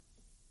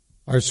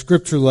Our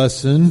scripture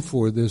lesson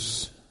for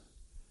this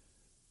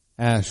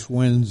Ash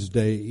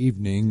Wednesday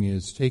evening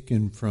is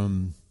taken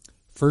from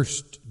 1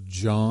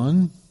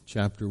 John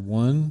chapter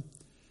 1,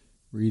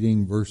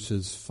 reading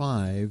verses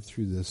 5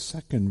 through the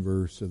second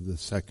verse of the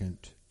second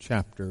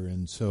chapter.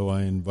 And so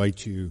I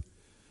invite you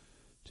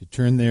to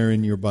turn there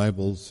in your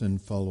Bibles and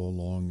follow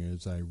along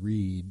as I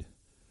read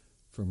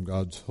from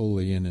God's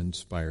holy and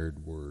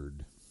inspired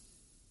word.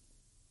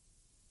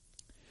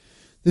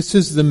 This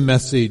is the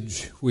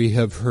message we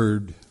have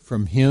heard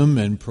from him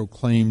and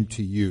proclaimed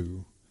to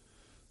you,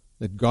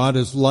 that God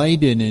is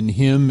light and in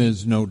him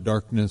is no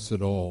darkness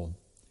at all.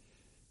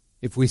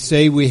 If we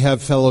say we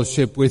have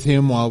fellowship with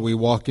him while we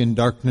walk in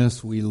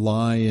darkness, we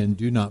lie and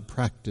do not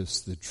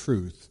practice the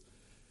truth.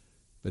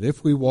 But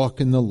if we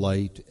walk in the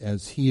light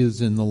as he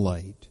is in the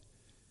light,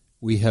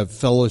 we have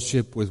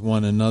fellowship with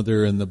one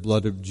another, and the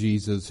blood of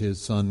Jesus,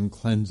 his Son,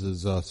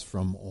 cleanses us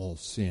from all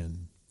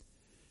sin.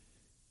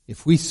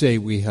 If we say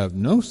we have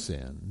no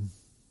sin,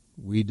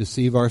 we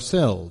deceive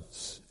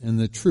ourselves, and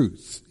the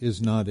truth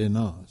is not in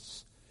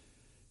us.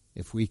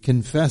 If we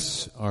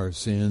confess our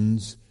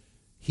sins,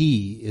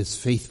 he is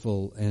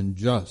faithful and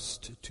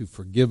just to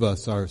forgive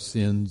us our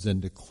sins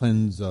and to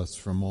cleanse us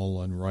from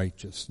all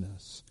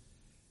unrighteousness.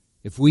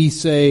 If we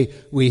say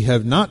we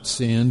have not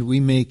sinned, we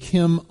make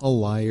him a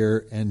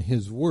liar, and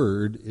his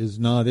word is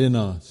not in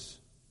us.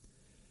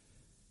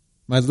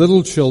 My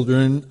little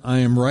children, I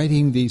am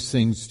writing these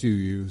things to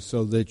you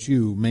so that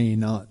you may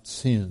not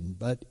sin.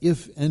 But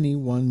if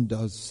anyone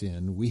does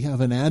sin, we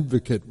have an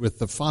advocate with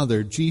the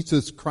Father,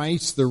 Jesus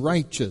Christ the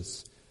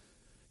righteous.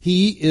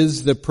 He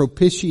is the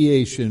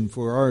propitiation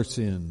for our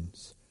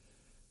sins,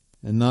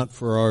 and not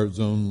for ours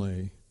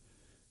only,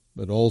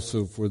 but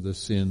also for the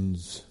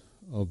sins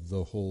of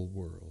the whole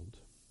world.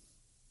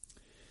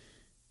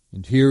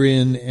 And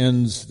herein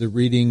ends the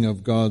reading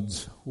of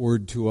God's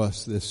word to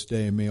us this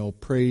day. May all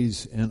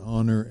praise and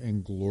honor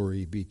and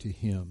glory be to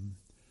him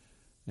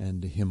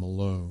and to him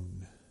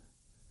alone.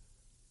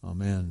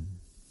 Amen.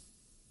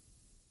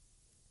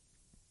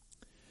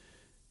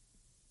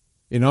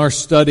 In our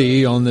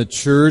study on the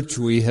church,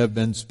 we have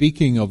been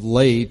speaking of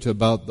late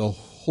about the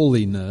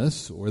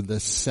holiness or the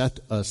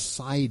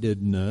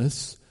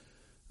set-asidedness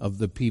of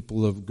the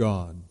people of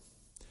God.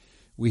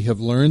 We have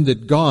learned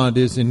that God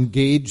is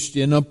engaged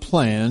in a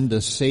plan to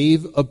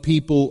save a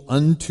people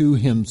unto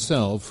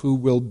himself who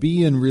will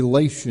be in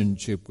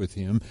relationship with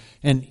him,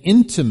 an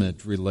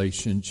intimate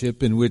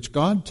relationship in which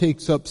God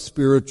takes up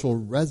spiritual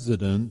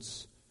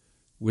residence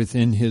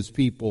within his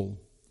people.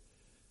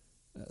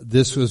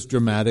 This was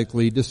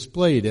dramatically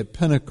displayed at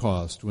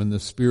Pentecost when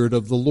the Spirit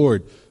of the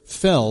Lord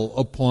fell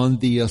upon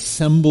the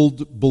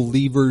assembled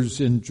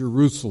believers in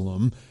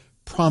Jerusalem,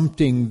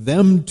 prompting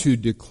them to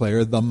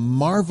declare the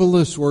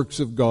marvelous works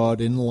of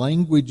God in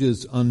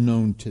languages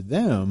unknown to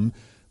them,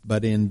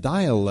 but in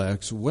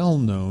dialects well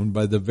known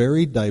by the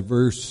very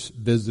diverse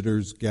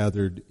visitors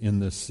gathered in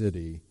the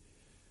city.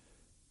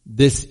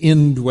 This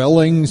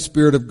indwelling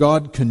Spirit of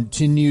God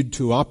continued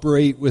to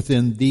operate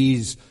within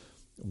these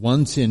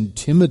once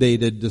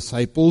intimidated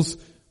disciples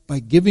by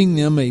giving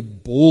them a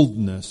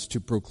boldness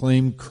to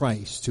proclaim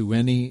Christ to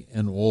any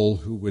and all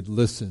who would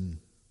listen,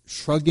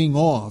 shrugging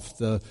off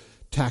the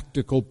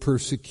tactical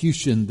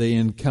persecution they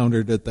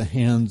encountered at the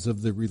hands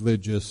of the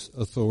religious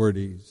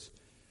authorities.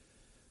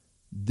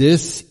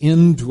 This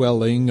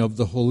indwelling of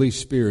the Holy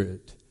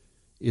Spirit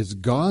is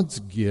God's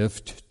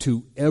gift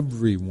to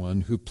everyone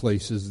who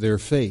places their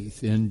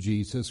faith in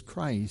Jesus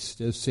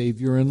Christ as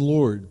Savior and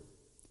Lord.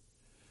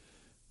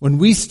 When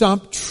we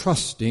stop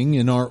trusting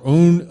in our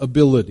own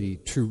ability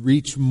to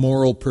reach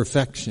moral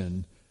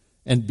perfection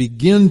and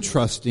begin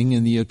trusting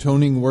in the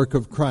atoning work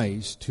of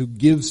Christ, who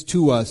gives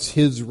to us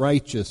his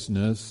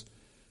righteousness,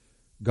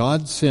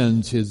 God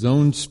sends his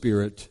own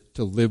Spirit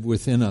to live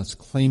within us,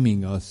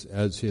 claiming us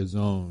as his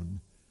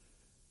own.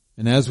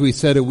 And as we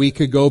said a week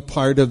ago,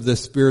 part of the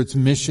Spirit's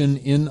mission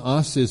in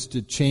us is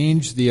to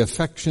change the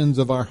affections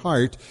of our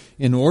heart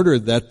in order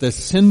that the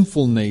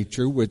sinful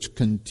nature, which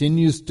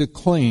continues to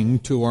cling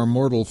to our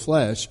mortal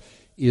flesh,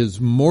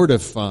 is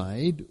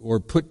mortified or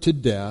put to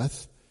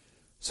death,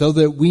 so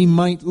that we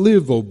might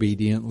live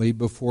obediently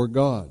before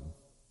God.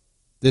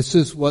 This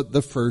is what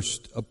the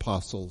first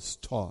apostles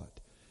taught.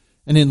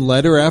 And in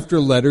letter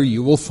after letter,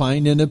 you will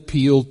find an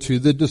appeal to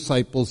the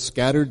disciples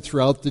scattered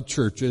throughout the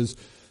churches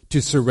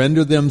to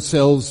surrender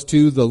themselves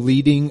to the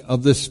leading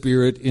of the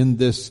Spirit in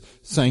this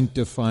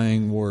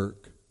sanctifying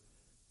work.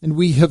 And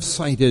we have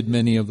cited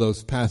many of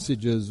those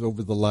passages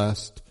over the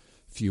last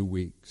few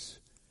weeks.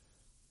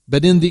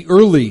 But in the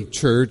early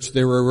church,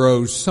 there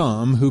arose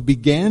some who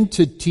began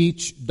to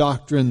teach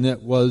doctrine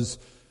that was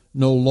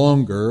no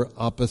longer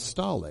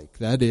apostolic.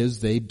 That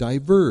is, they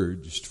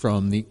diverged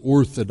from the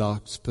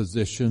orthodox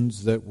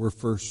positions that were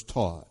first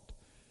taught.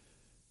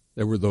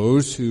 There were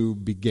those who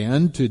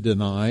began to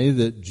deny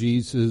that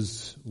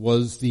Jesus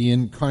was the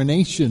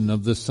incarnation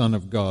of the Son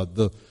of God,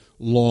 the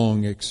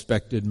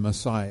long-expected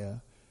Messiah.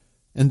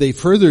 And they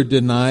further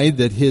denied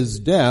that his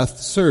death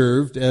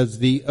served as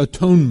the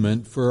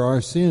atonement for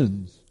our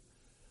sins.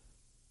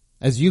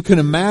 As you can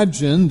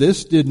imagine,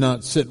 this did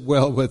not sit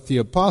well with the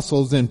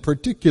apostles, and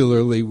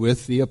particularly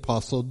with the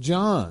apostle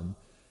John.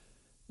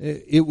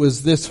 It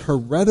was this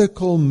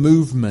heretical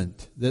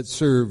movement that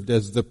served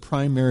as the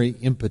primary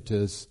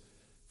impetus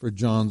for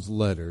John's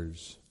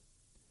letters.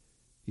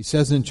 He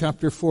says in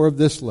chapter 4 of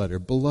this letter,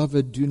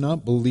 "Beloved, do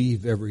not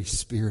believe every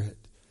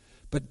spirit,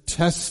 but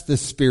test the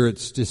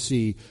spirits to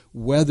see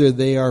whether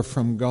they are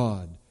from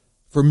God.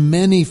 For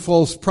many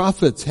false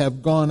prophets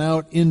have gone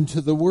out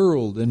into the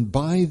world, and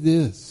by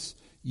this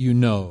you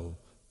know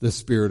the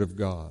Spirit of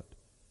God.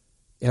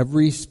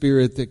 Every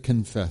spirit that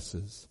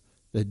confesses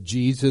that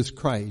Jesus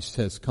Christ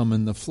has come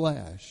in the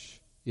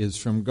flesh is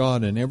from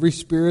God, and every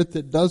spirit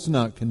that does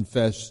not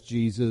confess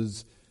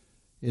Jesus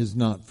is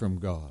not from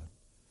God.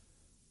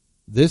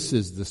 This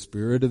is the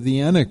spirit of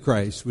the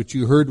Antichrist, which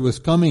you heard was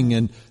coming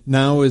and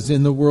now is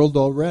in the world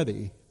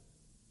already."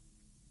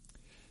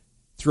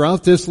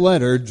 Throughout this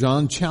letter,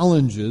 John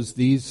challenges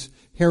these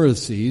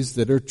heresies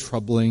that are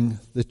troubling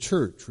the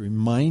church,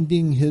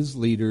 reminding his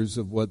leaders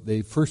of what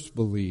they first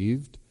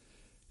believed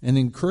and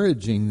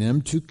encouraging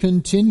them to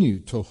continue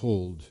to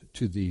hold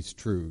to these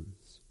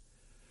truths.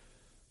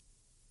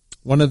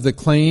 One of the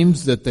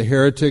claims that the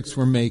heretics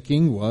were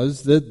making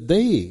was that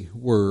they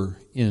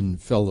were in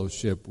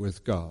fellowship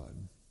with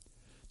God.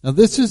 Now,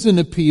 this is an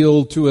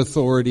appeal to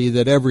authority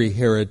that every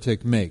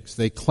heretic makes.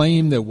 They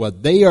claim that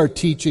what they are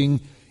teaching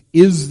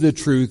is the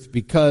truth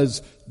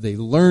because they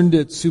learned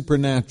it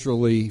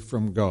supernaturally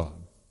from God.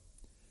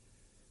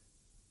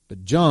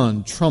 But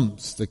John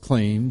trumps the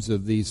claims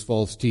of these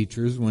false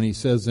teachers when he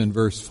says in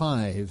verse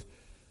 5,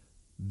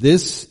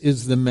 "This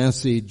is the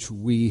message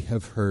we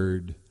have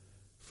heard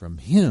from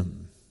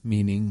him,"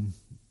 meaning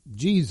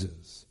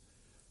Jesus.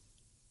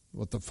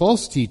 What the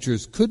false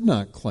teachers could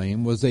not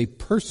claim was a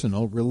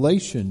personal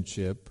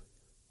relationship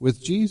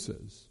with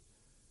Jesus.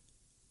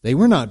 They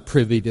were not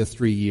privy to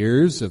 3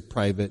 years of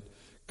private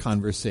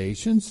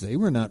conversations. They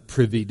were not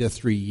privy to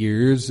 3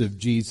 years of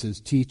Jesus'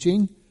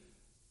 teaching.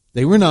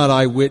 They were not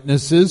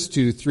eyewitnesses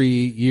to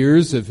 3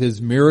 years of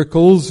his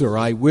miracles or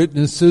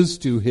eyewitnesses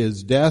to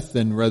his death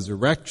and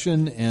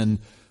resurrection and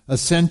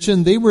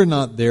ascension. They were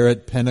not there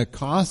at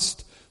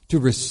Pentecost to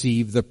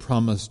receive the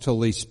promised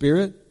Holy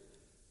Spirit.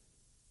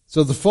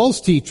 So the false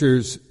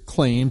teachers'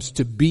 claims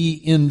to be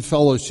in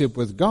fellowship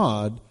with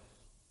God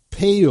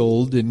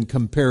paled in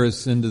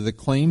comparison to the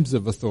claims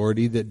of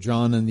authority that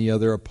John and the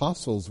other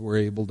apostles were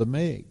able to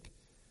make.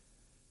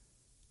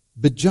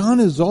 But John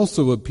is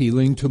also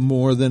appealing to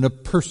more than a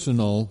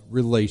personal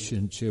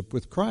relationship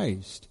with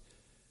Christ.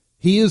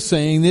 He is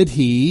saying that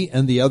he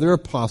and the other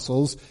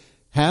apostles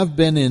have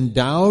been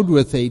endowed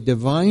with a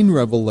divine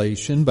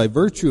revelation by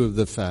virtue of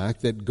the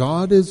fact that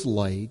God is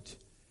light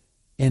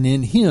and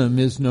in him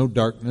is no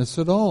darkness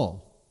at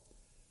all.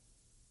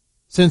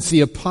 Since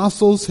the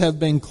apostles have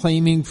been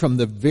claiming from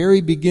the very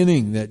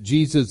beginning that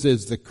Jesus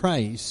is the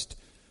Christ,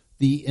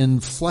 the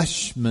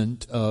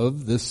enfleshment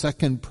of the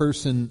second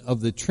person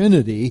of the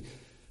Trinity,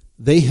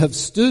 they have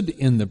stood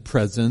in the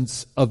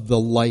presence of the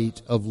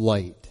light of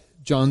light.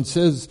 John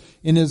says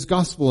in his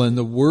gospel, "And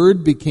the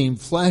Word became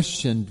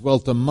flesh and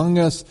dwelt among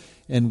us,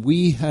 and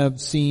we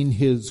have seen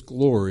his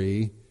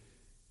glory,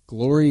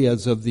 glory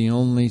as of the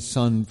only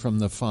Son from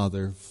the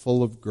Father,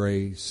 full of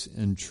grace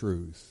and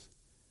truth."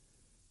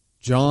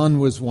 John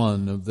was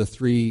one of the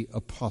 3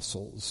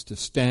 apostles to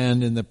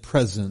stand in the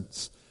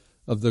presence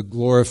of the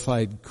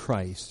glorified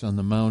Christ on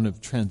the Mount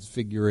of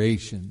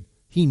Transfiguration.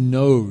 He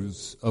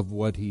knows of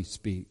what he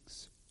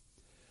speaks.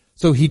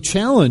 So he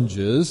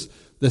challenges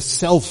the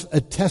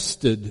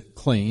self-attested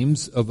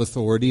claims of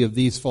authority of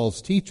these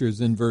false teachers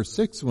in verse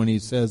 6 when he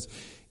says,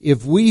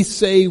 "If we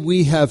say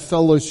we have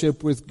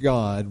fellowship with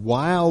God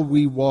while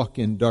we walk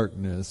in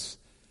darkness,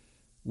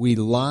 we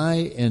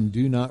lie and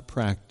do not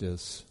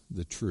practice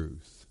the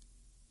truth."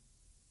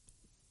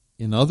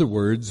 In other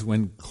words,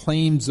 when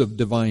claims of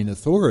divine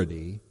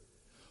authority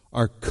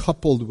are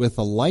coupled with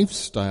a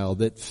lifestyle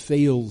that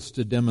fails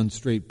to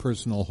demonstrate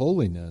personal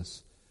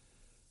holiness,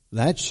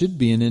 that should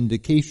be an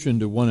indication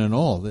to one and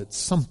all that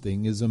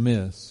something is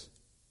amiss.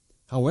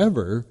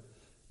 However,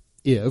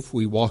 if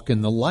we walk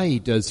in the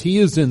light as he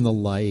is in the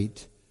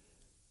light,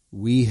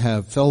 we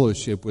have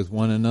fellowship with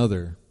one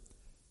another,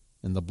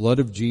 and the blood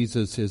of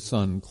Jesus, his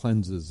Son,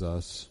 cleanses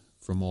us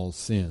from all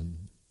sin.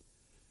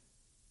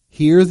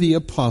 Here the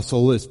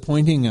apostle is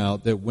pointing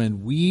out that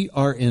when we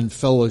are in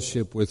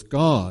fellowship with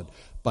God,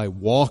 by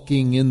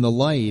walking in the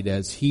light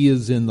as he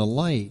is in the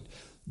light,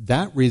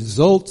 that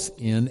results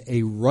in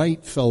a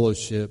right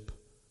fellowship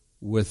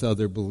with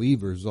other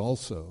believers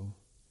also.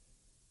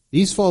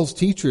 These false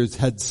teachers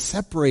had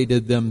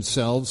separated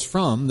themselves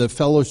from the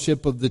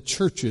fellowship of the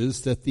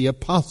churches that the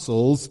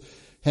apostles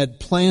had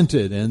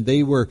planted, and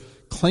they were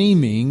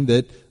claiming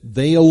that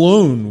they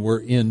alone were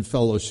in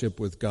fellowship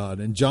with God.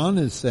 And John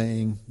is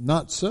saying,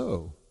 not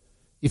so.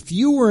 If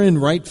you were in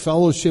right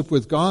fellowship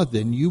with God,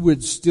 then you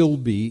would still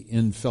be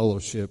in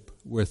fellowship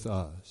with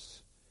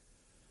us.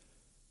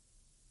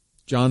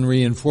 John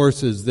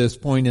reinforces this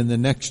point in the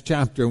next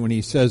chapter when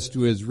he says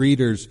to his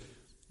readers,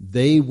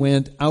 "They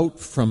went out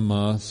from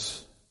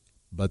us,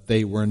 but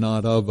they were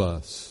not of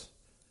us.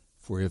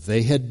 For if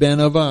they had been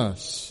of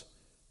us,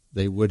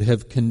 they would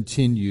have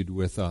continued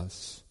with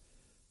us.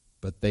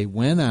 But they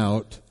went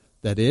out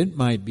that it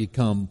might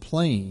become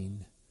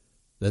plain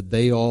that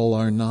they all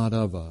are not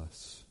of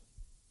us.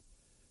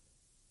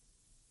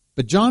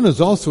 But John is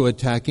also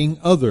attacking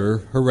other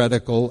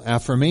heretical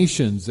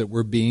affirmations that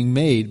were being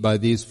made by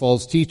these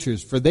false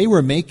teachers, for they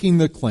were making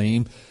the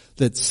claim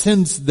that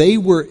since they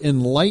were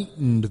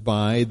enlightened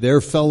by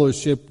their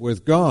fellowship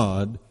with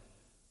God,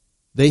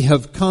 they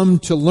have come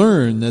to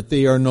learn that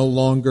they are no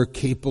longer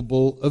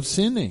capable of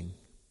sinning.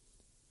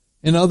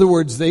 In other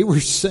words, they were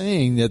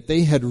saying that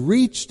they had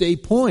reached a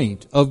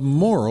point of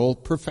moral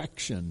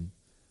perfection.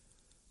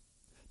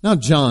 Now,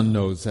 John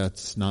knows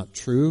that's not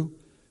true.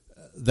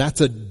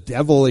 That's a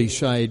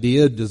devilish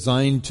idea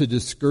designed to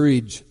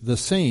discourage the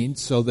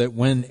saints so that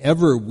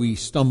whenever we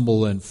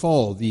stumble and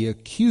fall, the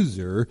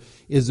accuser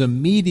is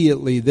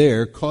immediately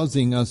there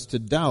causing us to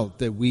doubt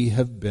that we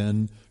have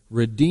been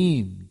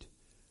redeemed.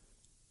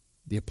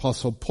 The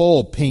Apostle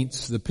Paul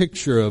paints the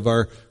picture of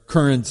our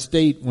current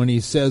state when he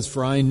says,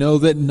 "For I know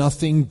that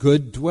nothing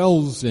good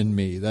dwells in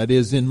me, that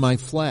is, in my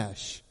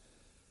flesh.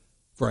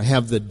 For I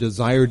have the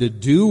desire to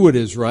do what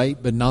is right,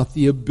 but not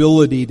the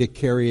ability to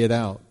carry it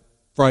out.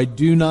 For I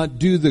do not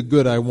do the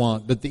good I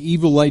want, but the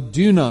evil I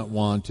do not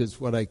want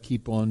is what I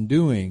keep on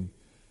doing.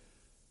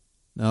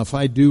 Now if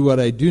I do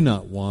what I do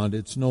not want,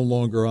 it's no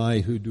longer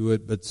I who do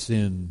it, but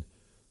sin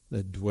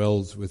that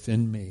dwells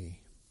within me."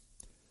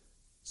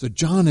 So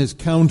John is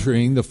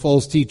countering the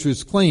false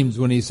teacher's claims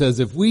when he says,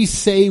 if we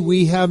say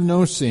we have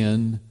no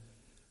sin,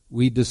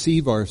 we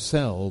deceive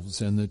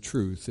ourselves and the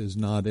truth is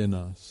not in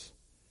us.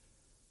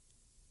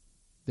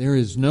 There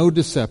is no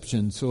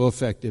deception so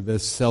effective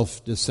as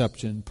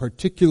self-deception,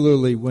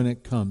 particularly when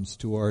it comes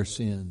to our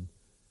sin.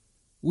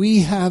 We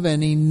have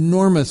an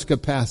enormous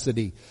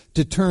capacity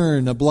to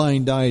turn a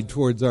blind eye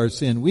towards our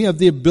sin. We have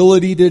the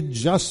ability to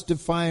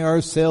justify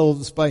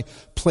ourselves by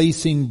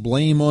placing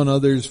blame on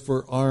others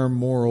for our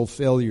moral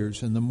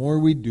failures. And the more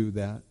we do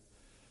that,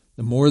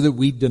 the more that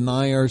we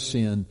deny our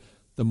sin,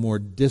 the more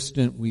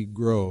distant we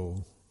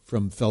grow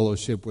from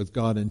fellowship with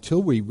God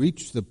until we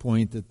reach the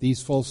point that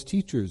these false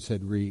teachers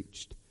had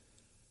reached.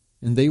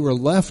 And they were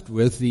left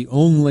with the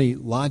only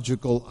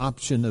logical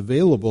option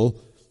available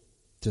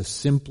to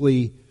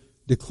simply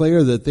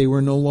declare that they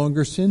were no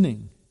longer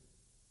sinning.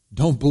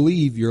 Don't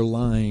believe your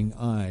lying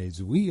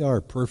eyes. We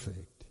are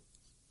perfect.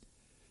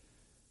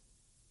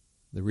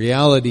 The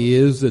reality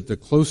is that the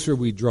closer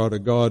we draw to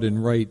God in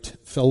right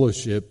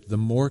fellowship, the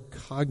more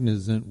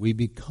cognizant we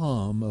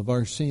become of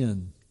our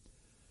sin.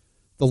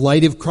 The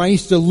light of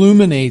Christ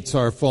illuminates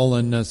our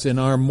fallenness and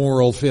our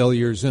moral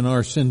failures and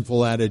our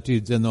sinful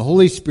attitudes, and the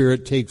Holy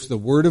Spirit takes the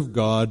Word of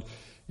God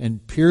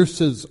and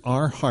pierces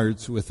our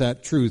hearts with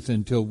that truth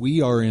until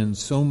we are in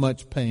so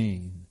much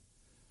pain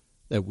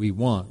that we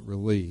want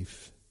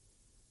relief.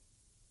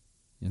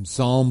 In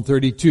Psalm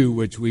 32,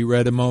 which we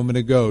read a moment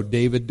ago,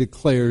 David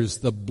declares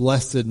the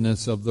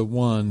blessedness of the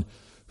one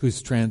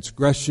whose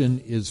transgression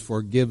is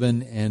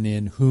forgiven and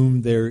in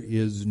whom there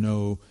is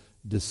no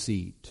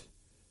deceit.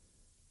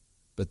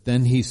 But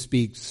then he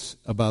speaks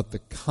about the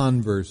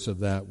converse of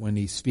that when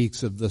he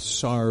speaks of the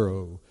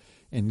sorrow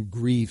and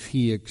grief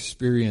he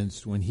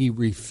experienced when he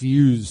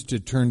refused to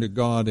turn to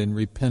God in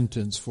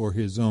repentance for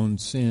his own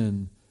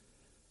sin.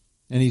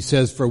 And he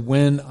says, "For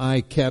when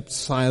I kept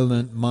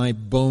silent, my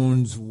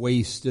bones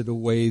wasted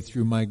away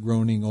through my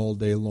groaning all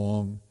day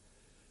long.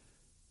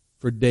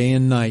 For day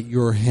and night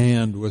your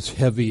hand was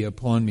heavy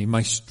upon me.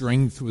 My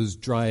strength was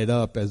dried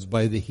up as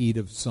by the heat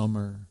of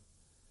summer."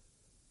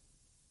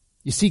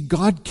 You see,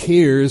 God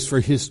cares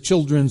for his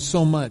children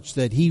so much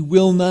that he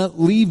will not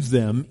leave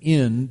them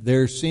in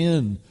their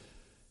sin.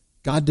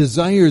 God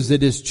desires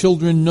that his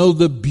children know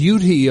the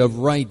beauty of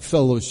right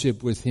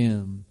fellowship with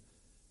him.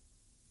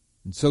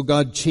 And so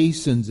God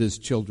chastens his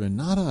children,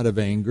 not out of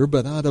anger,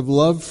 but out of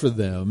love for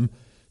them,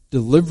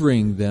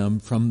 delivering them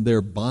from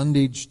their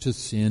bondage to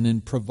sin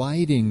and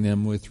providing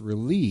them with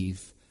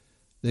relief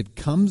that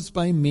comes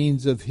by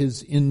means of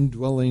his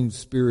indwelling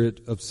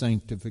spirit of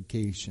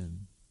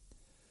sanctification.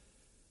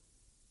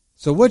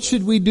 So what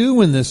should we do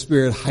when the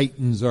Spirit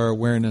heightens our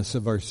awareness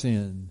of our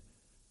sin?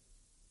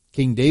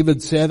 King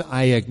David said,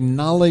 "I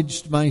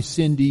acknowledged my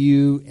sin to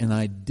you, and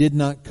I did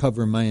not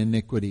cover my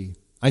iniquity.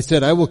 I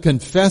said, I will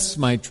confess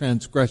my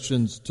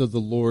transgressions to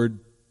the Lord,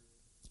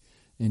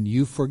 and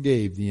you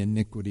forgave the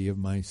iniquity of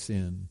my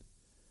sin."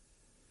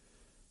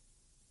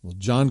 Well,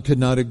 John could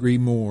not agree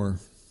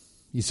more.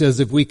 He says,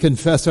 if we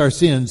confess our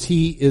sins,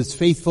 he is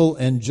faithful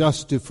and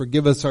just to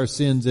forgive us our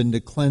sins and to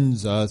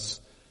cleanse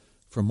us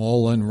from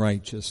all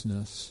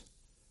unrighteousness.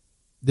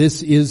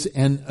 This is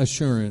an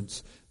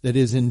assurance that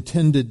is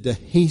intended to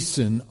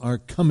hasten our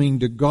coming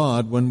to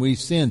God when we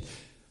sin.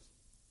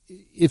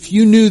 If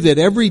you knew that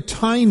every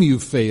time you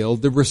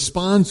failed, the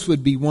response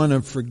would be one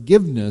of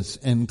forgiveness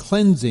and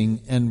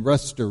cleansing and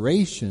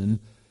restoration,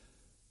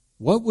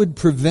 what would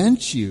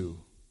prevent you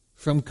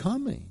from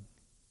coming?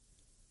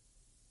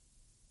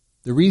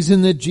 The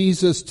reason that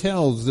Jesus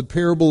tells the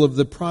parable of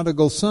the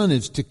prodigal son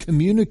is to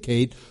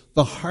communicate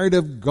the heart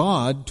of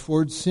God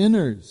towards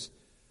sinners.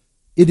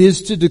 It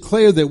is to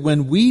declare that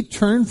when we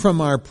turn from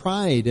our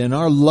pride and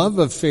our love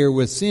affair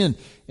with sin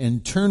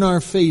and turn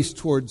our face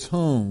towards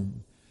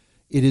home,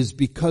 it is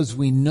because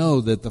we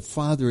know that the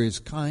Father is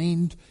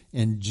kind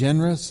and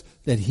generous,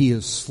 that He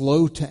is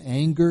slow to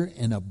anger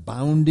and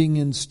abounding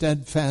in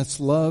steadfast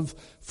love,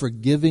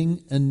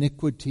 forgiving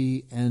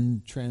iniquity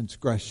and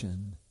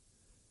transgression.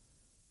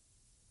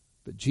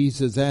 But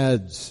Jesus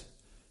adds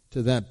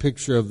to that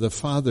picture of the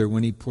Father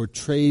when He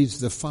portrays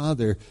the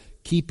Father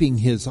keeping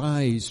His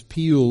eyes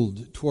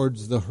peeled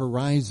towards the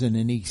horizon,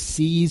 and He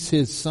sees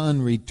His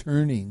Son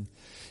returning,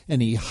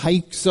 and He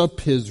hikes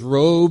up His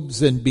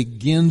robes and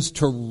begins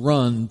to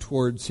run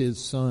towards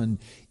His Son,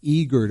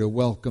 eager to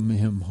welcome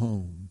Him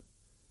home.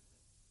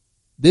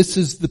 This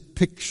is the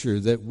picture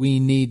that we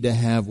need to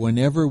have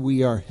whenever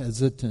we are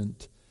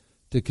hesitant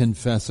to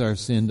confess our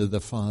sin to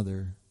the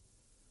Father.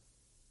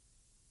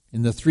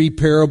 In the 3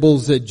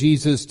 parables that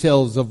Jesus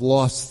tells of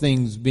lost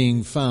things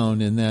being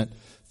found in that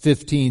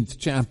 15th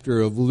chapter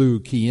of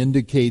Luke, He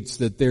indicates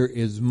that there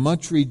is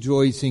much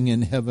rejoicing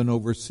in heaven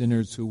over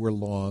sinners who were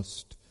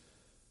lost,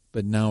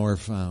 but now are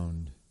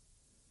found.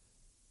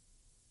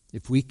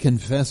 If we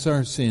confess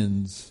our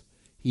sins,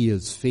 He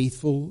is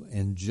faithful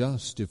and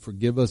just to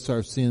forgive us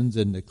our sins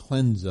and to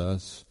cleanse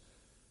us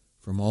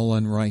from all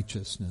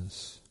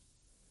unrighteousness.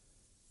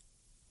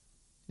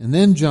 And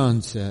then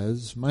John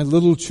says, "My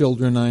little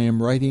children, I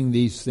am writing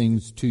these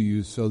things to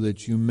you so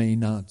that you may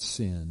not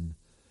sin.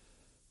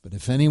 But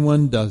if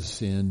anyone does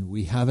sin,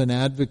 we have an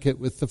advocate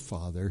with the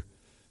Father,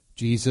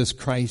 Jesus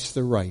Christ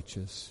the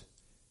righteous.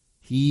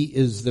 He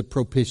is the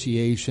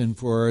propitiation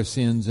for our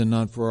sins, and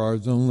not for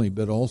ours only,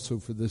 but also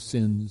for the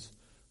sins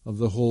of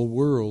the whole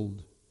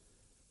world."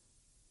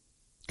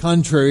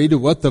 Contrary to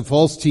what the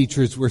false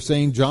teachers were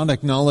saying, John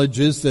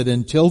acknowledges that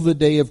until the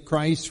day of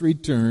Christ's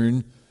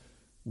return,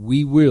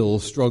 we will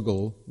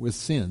struggle with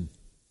sin.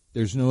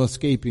 There's no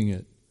escaping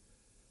it.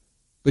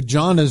 But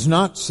John is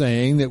not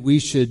saying that we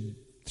should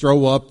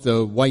throw up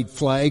the white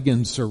flag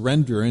and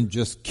surrender and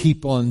just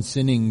keep on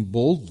sinning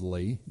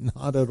boldly.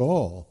 Not at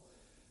all.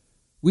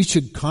 We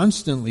should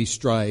constantly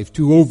strive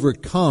to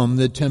overcome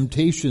the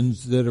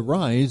temptations that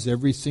arise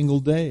every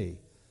single day.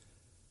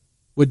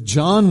 What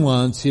John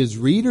wants his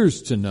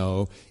readers to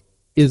know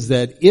is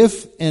that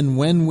if and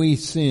when we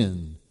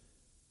sin,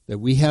 that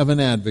we have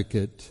an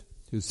advocate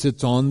who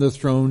sits on the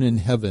throne in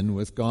heaven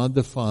with God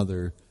the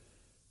Father,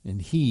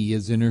 and He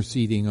is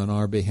interceding on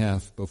our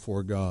behalf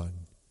before God.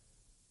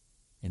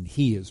 And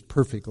He is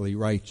perfectly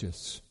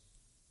righteous.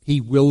 He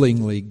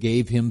willingly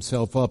gave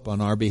Himself up on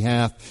our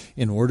behalf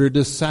in order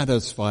to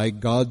satisfy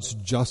God's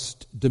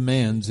just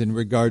demands in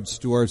regards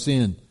to our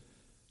sin.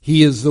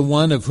 He is the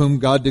one of whom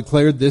God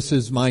declared, "This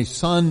is my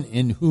Son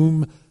in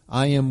whom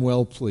I am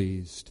well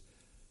pleased."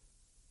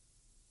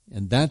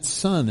 And that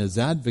Son is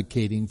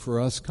advocating for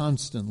us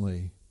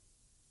constantly.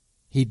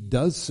 He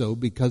does so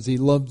because He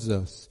loves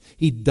us.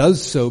 He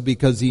does so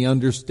because He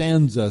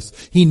understands us.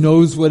 He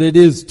knows what it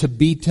is to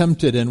be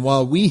tempted. And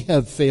while we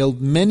have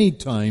failed many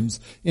times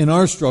in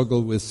our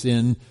struggle with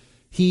sin,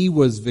 He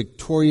was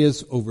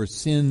victorious over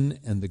sin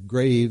and the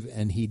grave,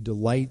 and He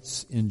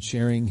delights in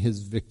sharing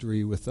His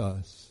victory with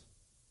us.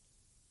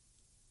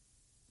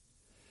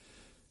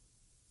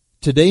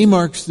 Today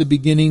marks the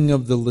beginning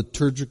of the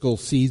liturgical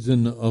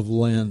season of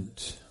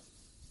Lent.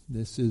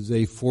 This is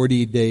a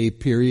 40-day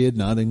period,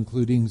 not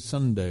including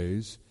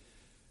Sundays,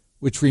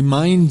 which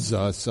reminds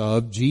us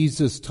of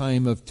Jesus'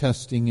 time of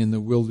testing in the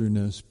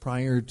wilderness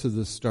prior to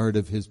the start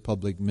of His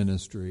public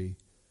ministry.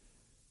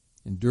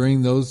 And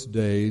during those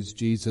days,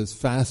 Jesus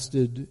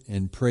fasted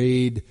and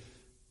prayed,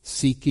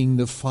 seeking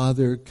the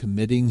Father,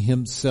 committing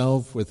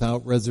Himself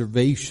without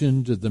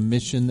reservation to the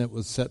mission that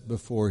was set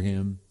before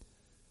Him.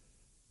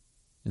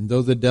 And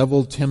though the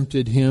devil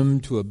tempted Him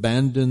to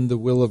abandon the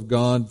will of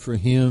God for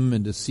him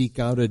and to seek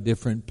out a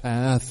different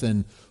path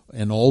and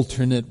an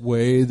alternate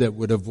way that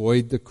would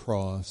avoid the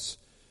cross,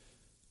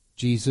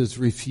 Jesus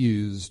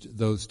refused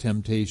those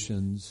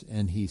temptations,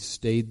 and He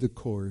stayed the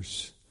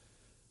course,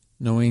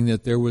 knowing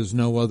that there was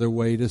no other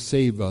way to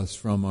save us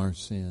from our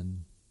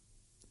sin.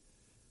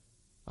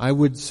 I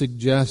would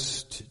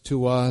suggest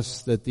to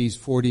us that these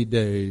 40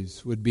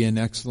 days would be an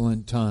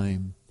excellent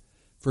time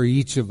for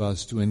each of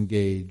us to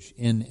engage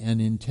in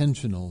an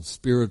intentional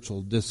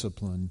spiritual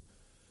discipline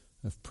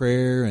of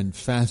prayer and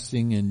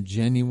fasting and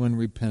genuine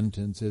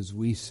repentance as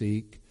we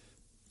seek,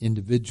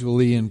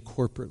 individually and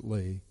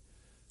corporately,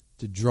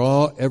 to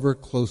draw ever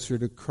closer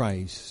to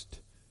Christ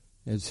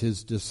as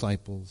His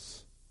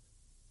disciples.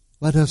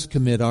 Let us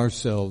commit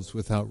ourselves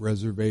without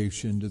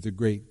reservation to the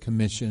Great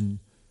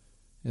Commission,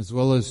 as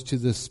well as to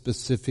the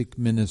specific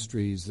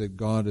ministries that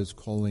God is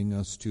calling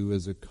us to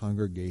as a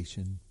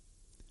congregation.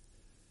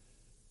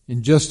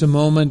 In just a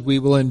moment, we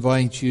will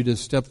invite you to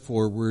step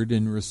forward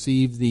and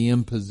receive the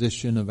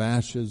imposition of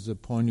ashes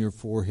upon your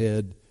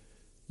forehead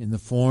in the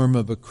form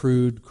of a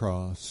crude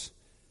cross.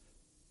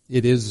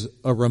 It is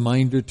a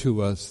reminder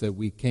to us that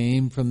we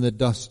came from the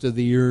dust of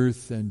the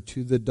earth, and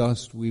to the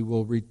dust we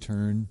will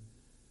return.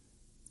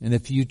 And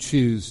if you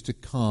choose to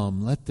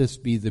come, let this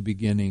be the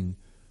beginning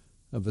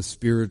of a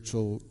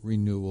spiritual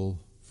renewal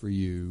for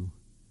you.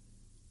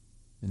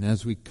 And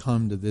as we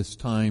come to this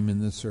time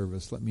in the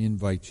service, let me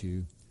invite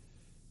you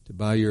to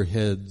bow your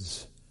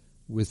heads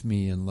with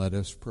me and let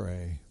us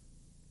pray.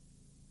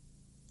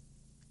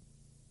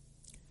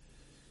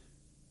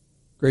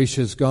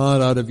 Gracious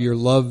God, out of your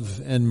love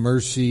and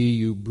mercy,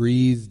 you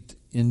breathed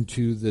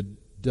into the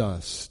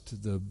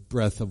dust the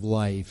breath of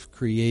life,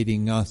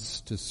 creating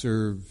us to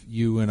serve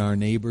you and our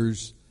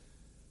neighbors.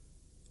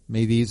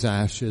 May these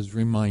ashes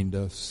remind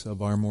us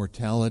of our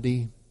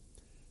mortality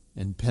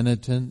and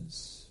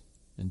penitence,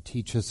 and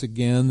teach us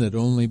again that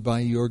only by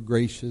your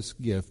gracious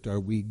gift are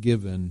we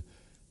given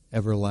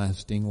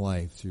everlasting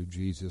life through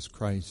Jesus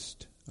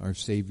Christ, our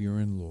Savior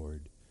and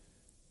Lord,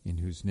 in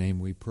whose name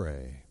we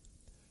pray.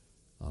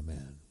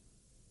 Amen.